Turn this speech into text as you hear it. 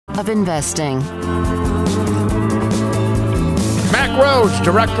of investing. Mack Rhodes,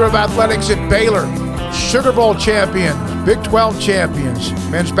 Director of Athletics at Baylor, Sugar Bowl champion, Big 12 champions,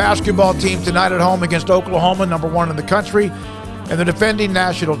 men's basketball team tonight at home against Oklahoma, number 1 in the country, and the defending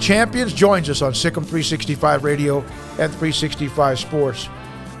national champions, joins us on Sikkim 365 Radio and 365 Sports.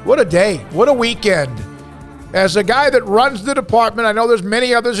 What a day. What a weekend. As a guy that runs the department, I know there's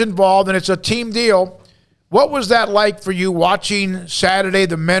many others involved, and it's a team deal. What was that like for you watching Saturday,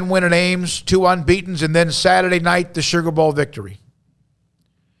 the men win at Ames, 2 unbeatens, and then Saturday night, the Sugar Bowl victory?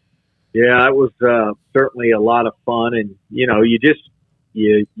 Yeah, it was certainly a lot of fun, and you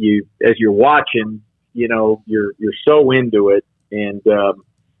as you're watching, you're so into it, and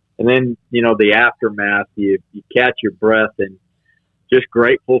then the aftermath, you catch your breath, and just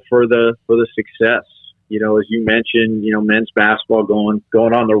grateful for the success. As you mentioned, men's basketball going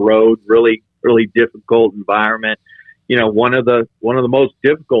on the road, really difficult environment. One of the most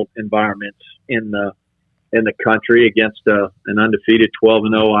difficult environments in the country against an undefeated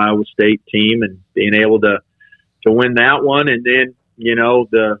 12-0 Iowa State team, and being able to win that one. And then,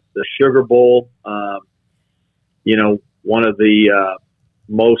 the Sugar Bowl, one of the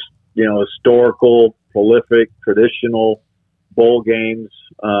most, historical, prolific, traditional bowl games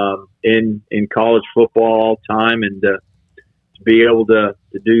in college football all time. And to be able to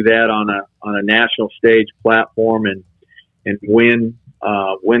do that on a national stage platform and win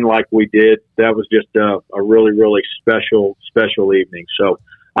like we did, that was just a really, really special evening. So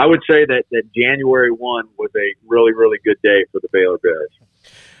I would say that January 1 was a really, really good day for the Baylor Bears.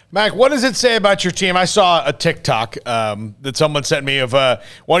 Mac, what does it say about your team? I saw a TikTok that someone sent me of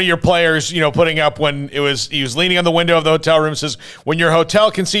one of your players, putting up when he was leaning on the window of the hotel room, says, when your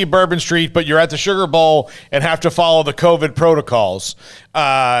hotel can see Bourbon Street, but you're at the Sugar Bowl and have to follow the COVID protocols.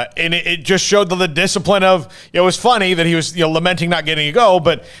 And it just showed the discipline of, it was funny that he was lamenting not getting to go,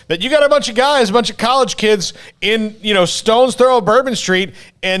 but that you got a bunch of guys, a bunch of college kids in, stone's throw of Bourbon Street,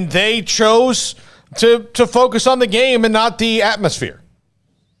 and they chose to focus on the game and not the atmosphere.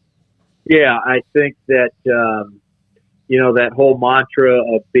 Yeah, I think that, that whole mantra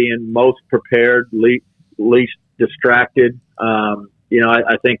of being most prepared, least distracted, I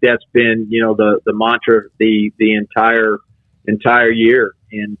think that's been, the mantra the entire year.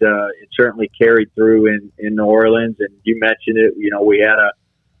 And it certainly carried through in New Orleans. And you mentioned it, we had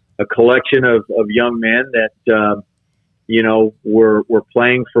a collection of young men that, were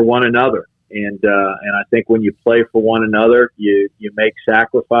playing for one another. And I think when you play for one another, you make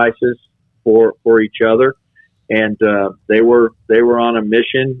sacrifices for each other, and they were on a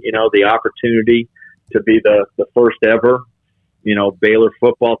mission. The opportunity to be the first ever Baylor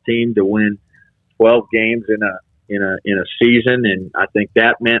football team to win 12 games in a season, and I think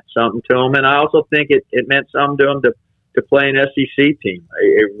that meant something to them. And I also think it meant something to them to play an SEC team,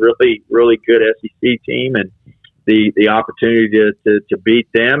 a really, really good SEC team, and the opportunity to beat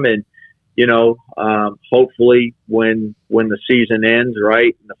them. And hopefully when the season ends,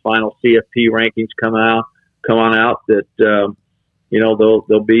 right, and the final CFP rankings come on out, that they'll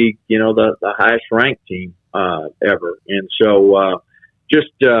be the highest ranked team ever. And so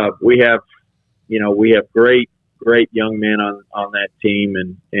we have great young men on that team,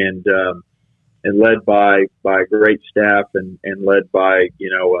 and led by a great staff, and led by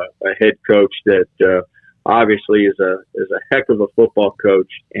a head coach that obviously is a heck of a football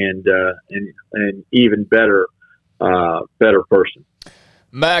coach, and even better person.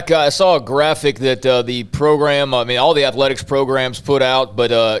 Mac, I saw a graphic that the program, all the athletics programs put out, but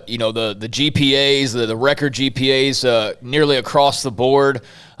the GPAs, the record GPAs, nearly across the board.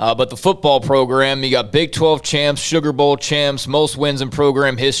 But the football program, you got Big 12 champs, Sugar Bowl champs, most wins in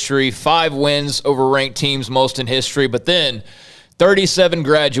program history, 5 wins over ranked teams, most in history. But then 37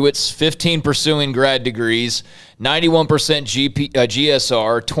 graduates, 15 pursuing grad degrees, 91%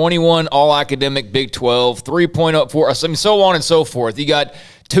 GSR, 21 all-academic Big 12, 3.04, so on and so forth. You got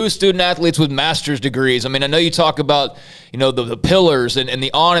 2 student athletes with master's degrees. I know you talk about, the pillars and the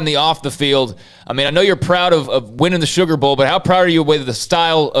on and the off the field. I know you're proud of winning the Sugar Bowl, but how proud are you with the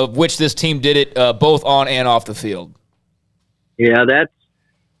style of which this team did it both on and off the field? Yeah,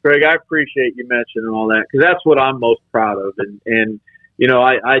 Craig, I appreciate you mentioning all that, because that's what I'm most proud of. And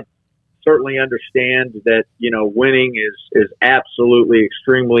I certainly understand that, winning is absolutely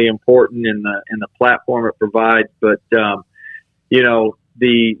extremely important in the platform it provides. But,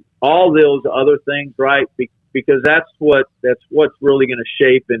 all those other things, right? Because that's what's really going to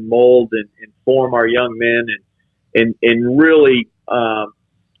shape and mold and form our young men and really,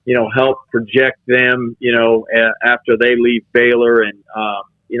 help project them, after they leave Baylor. And,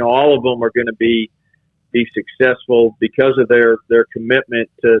 all of them are going to be, be successful because of their commitment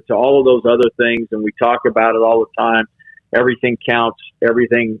to all of those other things. And we talk about it all the time. Everything counts.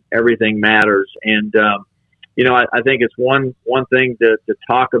 Everything matters. And, I think it's one thing to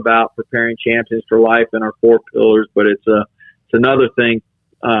talk about preparing champions for life and our 4 pillars, but it's another thing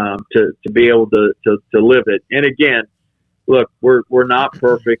to be able to live it. And again, look, we're not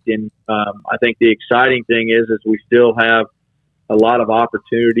perfect, and I think the exciting thing is we still have a lot of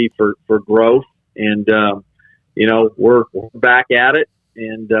opportunity for growth, and we're back at it,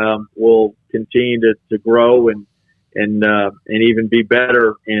 and we'll continue to grow and even be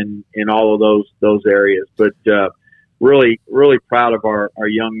better in all of those areas. But really proud of our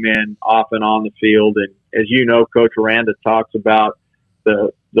young men off and on the field. And as you know, Coach Aranda talks about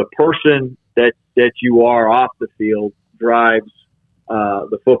the person that you are off the field drives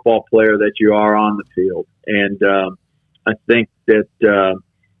the football player that you are on the field. And I think that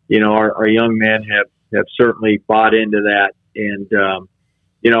our young men have certainly bought into that. And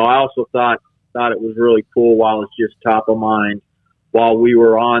I also thought it was really cool while it's just top of mind, while we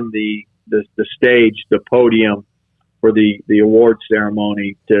were on the stage, the podium for the award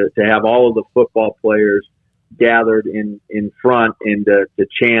ceremony, to have all of the football players gathered in front and to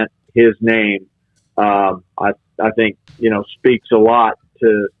chant his name. I think, speaks a lot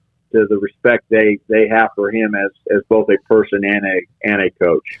to the respect they have for him as both a person and a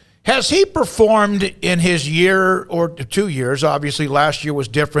coach. Has he performed in his year or 2 years? Obviously, last year was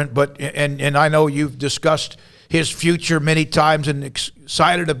different, but and I know you've discussed his future many times and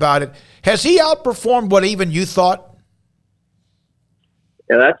excited about it. Has he outperformed what even you thought?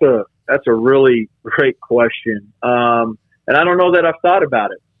 Yeah, that's a really great question, and I don't know that I've thought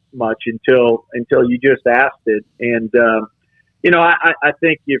about it much until you just asked it. And I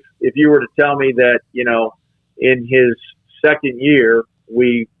think if you were to tell me that in his second year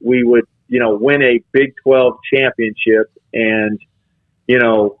we would win a Big 12 championship and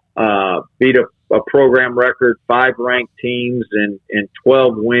beat a program record 5 ranked teams and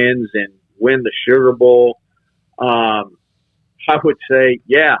 12 wins and win the Sugar Bowl, I would say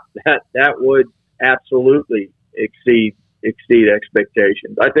that would absolutely exceed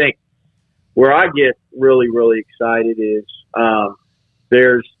expectations. I think where I get really, really excited is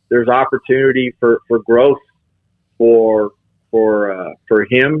there's opportunity for growth for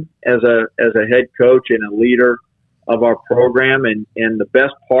him as a head coach and a leader of our program, and the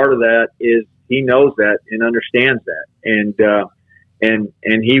best part of that is he knows that and understands that,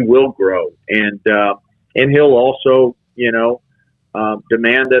 and he will grow, and he'll also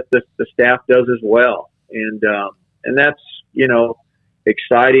demand that the staff does as well, and that's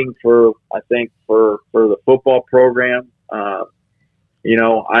exciting for the football program.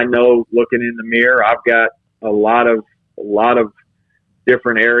 I know looking in the mirror, I've got a lot of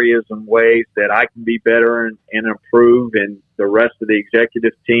different areas and ways that I can be better and improve, and the rest of the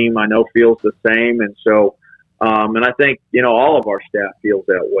executive team I know feels the same. And so, and I think, all of our staff feels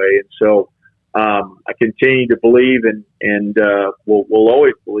that way. And so, I continue to believe and we'll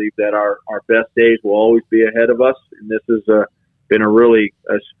always believe that our best days will always be ahead of us. And this has been a really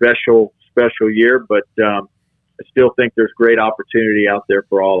special year, but I still think there's great opportunity out there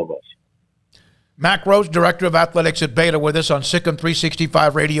for all of us. Mack Rhoades, Director of Athletics at Baylor, with us on Sikkim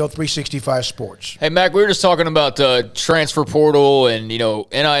 365 Radio, 365 Sports. Hey, Mack, we were just talking about transfer portal and, NIL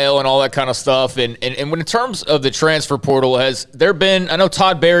and all that kind of stuff. And when in terms of the transfer portal, has there been – I know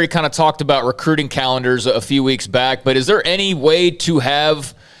Todd Berry kind of talked about recruiting calendars a few weeks back, but is there any way to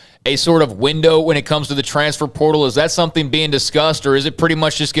have a sort of window when it comes to the transfer portal? Is that something being discussed, or is it pretty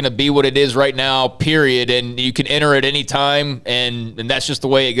much just going to be what it is right now, period, and you can enter at any time, and that's just the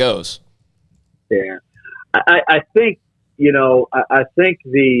way it goes? Yeah, I think I think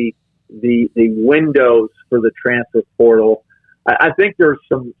the windows for the transfer portal. I think there's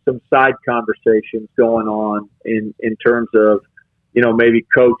some side conversations going on in terms of maybe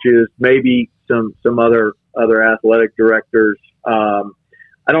coaches, maybe some other athletic directors. I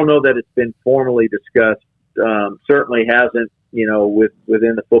don't know that it's been formally discussed. Certainly hasn't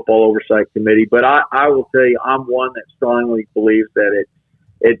within the football oversight committee. But I will tell you, I'm one that strongly believes that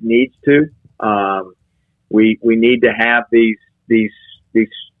it needs to. We need to have these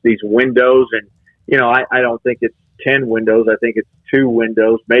windows, and I don't think it's 10 windows. I think it's 2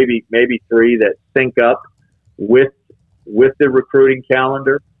 windows, maybe 3 that sync up with the recruiting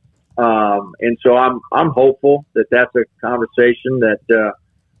calendar. And so I'm hopeful that that's a conversation that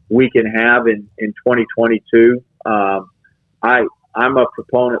we can have in 2022. I'm a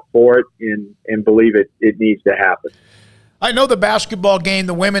proponent for it and believe it needs to happen. I know the basketball game,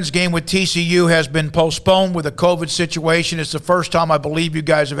 the women's game with TCU, has been postponed with the COVID situation. It's the first time I believe you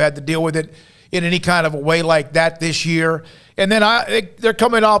guys have had to deal with it in any kind of a way like that this year. And then they're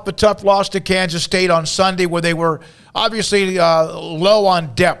coming off a tough loss to Kansas State on Sunday where they were obviously low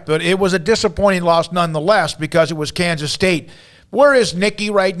on depth, but it was a disappointing loss nonetheless because it was Kansas State. Where is Nikki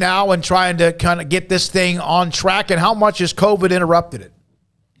right now in trying to kind of get this thing on track, and how much has COVID interrupted it?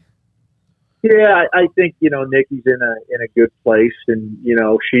 Yeah, I think, Nikki's in a good place, and,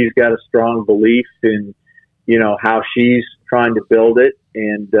 she's got a strong belief in, how she's trying to build it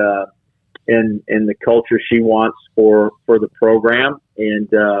and the culture she wants for the program. And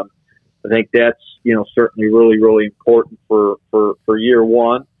I think that's, certainly really, really important for year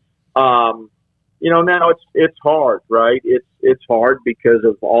one. Now it's hard, right? It's hard because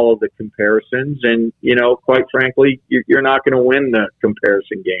of all of the comparisons, and, quite frankly, you're not going to win the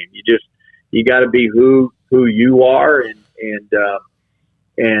comparison game. You got to be who you are and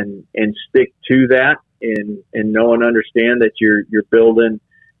stick to that and know and understand that you're building,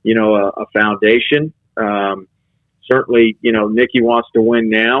 a foundation. Certainly, Nikki wants to win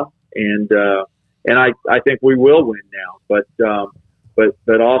now, and I think we will win now,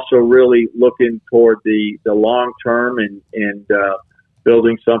 but also really looking toward the long term and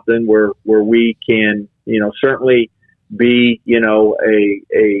building something where we can, certainly be,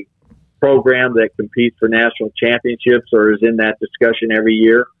 a program that competes for national championships or is in that discussion every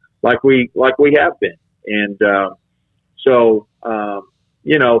year, like we have been. And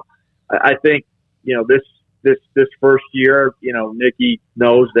I think this first year, Nikki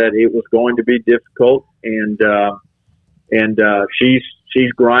knows that it was going to be difficult, and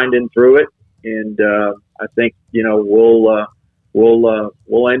she's grinding through it, and I think we'll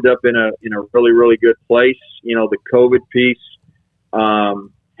end up in a really, really good place. The COVID piece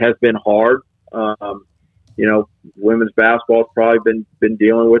has been hard. Women's basketball has probably been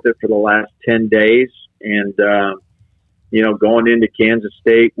dealing with it for the last 10 days, and going into Kansas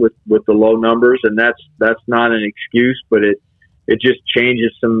State with the low numbers, and that's not an excuse, but it just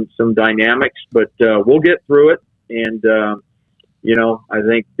changes some dynamics. But we'll get through it, and I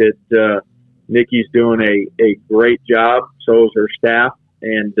think that Nikki's doing a great job. So is her staff,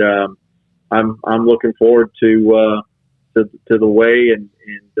 and I'm looking forward to the way and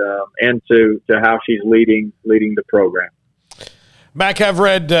to how she's leading the program. Mac, I've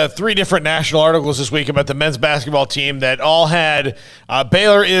read 3 different national articles this week about the men's basketball team that all had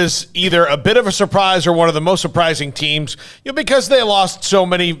Baylor is either a bit of a surprise or one of the most surprising teams, because they lost so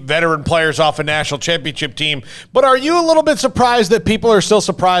many veteran players off a national championship team. But are you a little bit surprised that people are still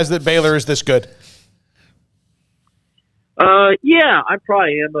surprised that Baylor is this good? Yeah, I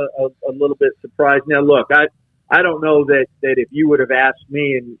probably am a little bit surprised. Now, look, I don't know that if you would have asked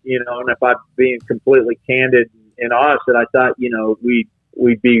me, and if I'm being completely candid and honest, that I thought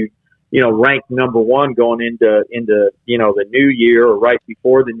we'd be ranked number 1 going into the new year or right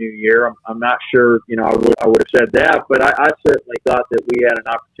before the new year. I'm not sure I would have said that, but I certainly thought that we had an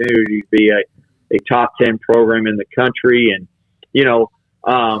opportunity to be a top 10 program in the country. And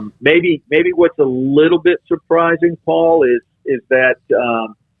maybe what's a little bit surprising, Paul, is that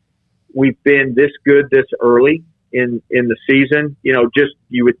we've been this good this early in the season. Just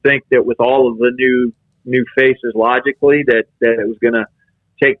you would think that with all of the new faces, logically, that it was going to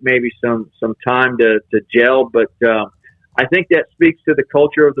take maybe some time to gel. But I think that speaks to the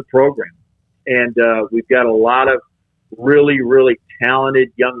culture of the program. And we've got a lot of really, really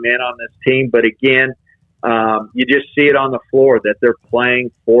talented young men on this team. But again, you just see it on the floor that they're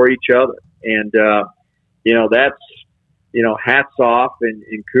playing for each other. And, that's, hats off and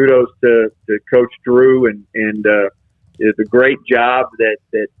kudos to Coach Drew and the great job that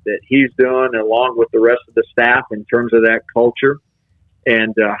he's doing along with the rest of the staff in terms of that culture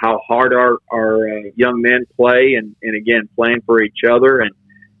and how hard our young men play and again, playing for each other. And,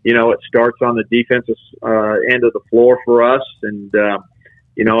 it starts on the defensive end of the floor for us. And,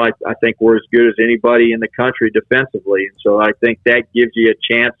 I think we're as good as anybody in the country defensively. And so I think that gives you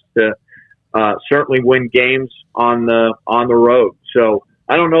a chance to certainly win games on the road. So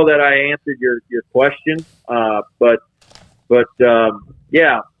I don't know that I answered your question, but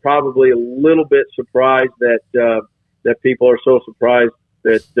yeah, probably a little bit surprised that people are so surprised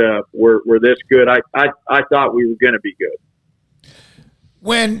that we're this good. I thought we were going to be good.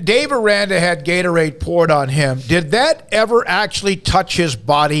 When Dave Aranda had Gatorade poured on him, did that ever actually touch his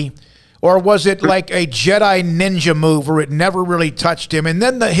body? Or was it like a Jedi ninja move where it never really touched him? And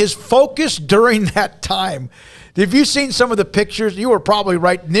then his focus during that time. Have you seen some of the pictures? You were probably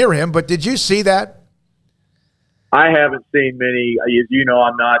right near him, but did you see that? I haven't seen many. As you know,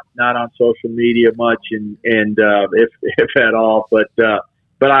 I'm not on social media much, and if at all. But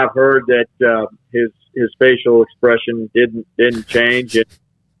I've heard that his facial expression didn't change, and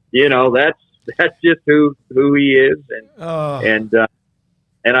that's just who he is, and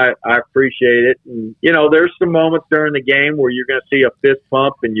I appreciate it. And there's some moments during the game where you're going to see a fist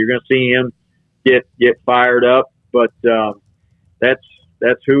pump and you're going to see him get fired up, but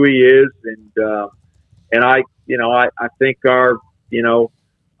that's who he is, and I think our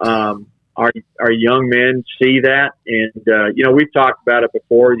young men see that, and we've talked about it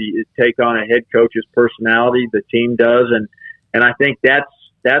before. You take on a head coach's personality, the team does, and I think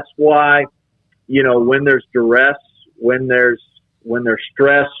that's why when there's duress, when there's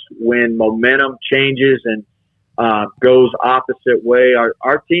stress, when momentum changes and goes opposite way,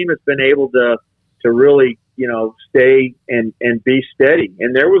 our team has been able to really stay and be steady.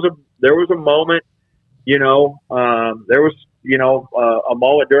 And there was a moment, a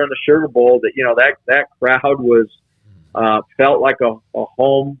moment during the Sugar Bowl that crowd was felt like a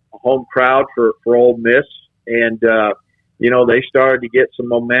home crowd for Ole Miss, and they started to get some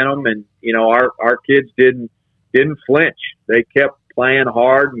momentum, and our kids didn't flinch. They kept playing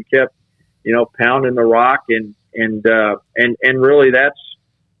hard and kept pounding the rock, and really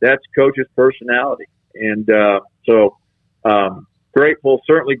that's coach's personality, and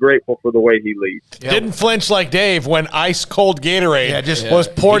certainly grateful for the way he leads. Didn't flinch like Dave when ice cold Gatorade was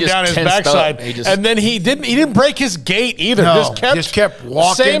poured down his backside, and then he didn't break his gait either. No, just kept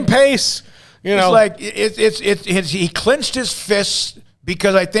walking, same pace. It's like he clenched his fists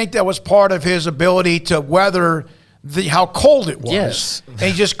because I think that was part of his ability to weather how cold it was. Yes. And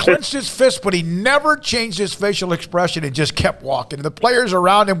he just clenched his fist, but he never changed his facial expression and just kept walking. And the players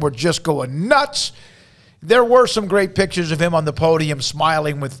around him were just going nuts. There were some great pictures of him on the podium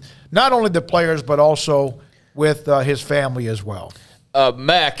smiling with not only the players but also with his family as well.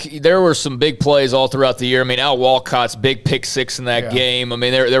 Mac, there were some big plays all throughout the year. I mean, Al Walcott's big pick six in that game. I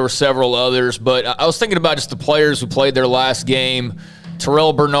mean, there were several others, but I was thinking about just the players who played their last game.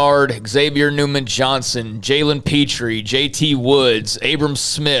 Terrell Bernard, Xavier Newman-Johnson, Jalen Petrie, J.T. Woods, Abram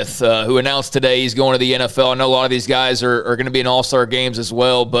Smith, who announced today he's going to the NFL. I know a lot of these guys are going to be in all-star games as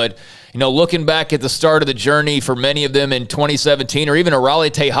well, but looking back at the start of the journey for many of them in 2017 or even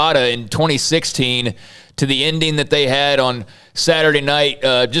Arale Tejada in 2016 to the ending that they had on Saturday night,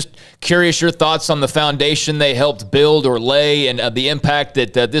 just curious your thoughts on the foundation they helped build or lay and the impact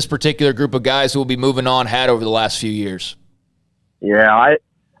that this particular group of guys who will be moving on had over the last few years. Yeah,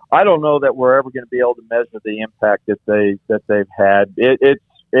 I don't know that we're ever going to be able to measure the impact that they've had.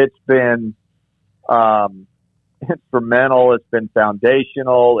 It's been instrumental. It's been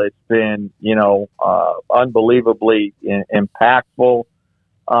foundational. It's been unbelievably impactful.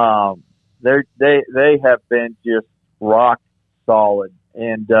 They have been just rock solid.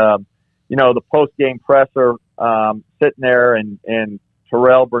 And the post game presser sitting there and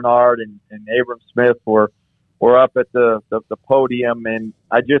Terrell Bernard and Abram Smith were up at the podium, and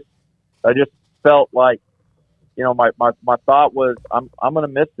I just felt like, my thought was, I'm going to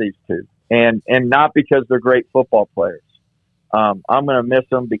miss these two, and not because they're great football players. I'm going to miss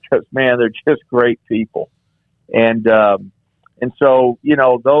them because, man, they're just great people, and so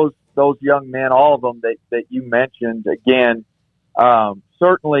those young men, all of them that you mentioned, again,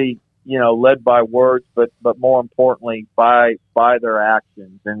 certainly led by words, but more importantly by their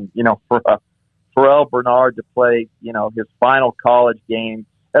actions, and for Terrell Bernard to play, his final college game,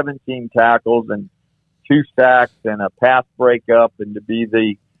 17 tackles and 2 sacks and a pass breakup, and to be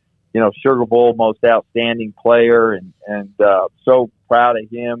the, Sugar Bowl most outstanding player, and so proud of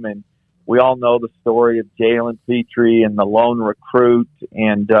him. And we all know the story of Jalen Petrie and the lone recruit,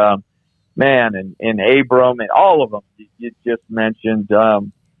 and and Abram and all of them you just mentioned.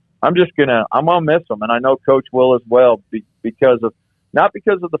 I'm gonna miss them, and I know Coach will as well, not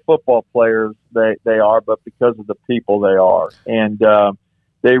because of the football players they are, but because of the people they are. And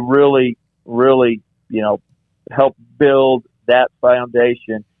they really, really, help build that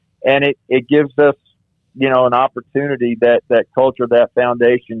foundation. And it gives us, an opportunity, that culture, that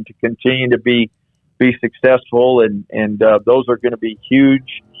foundation, to continue to be successful. And those are going to be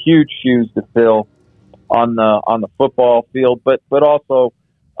huge, huge shoes to fill on the football field, but also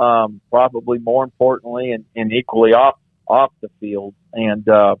probably more importantly and equally off the field. And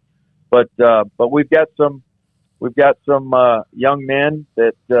but we've got some young men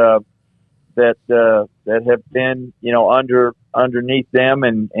that have been underneath them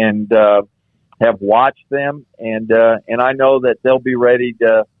and have watched them, and I know that they'll be ready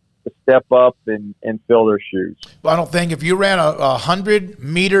to step up and fill their shoes. Well, I don't think if you ran a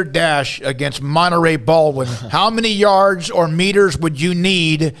 100-meter dash against Monterey Baldwin, how many yards or meters would you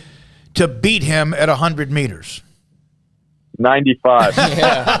need to beat him at 100 meters? 95.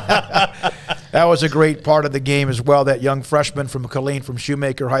 That was a great part of the game as well, that young freshman from Colleen from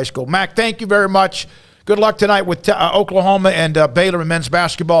Shoemaker High School. Mac, thank you very much. Good luck tonight with Oklahoma and Baylor in men's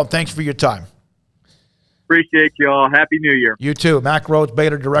basketball, and thanks for your time. Appreciate you all. Happy New Year. You too. Mac Rhodes,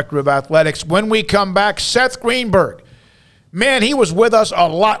 Baylor Director of Athletics. When we come back, Seth Greenberg. Man, he was with us a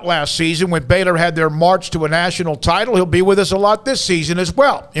lot last season when Baylor had their march to a national title. He'll be with us a lot this season as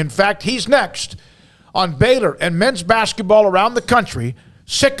well. In fact, he's next on Baylor and men's basketball around the country.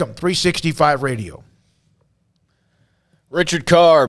 Sikkim 365 Radio. Richard Carr.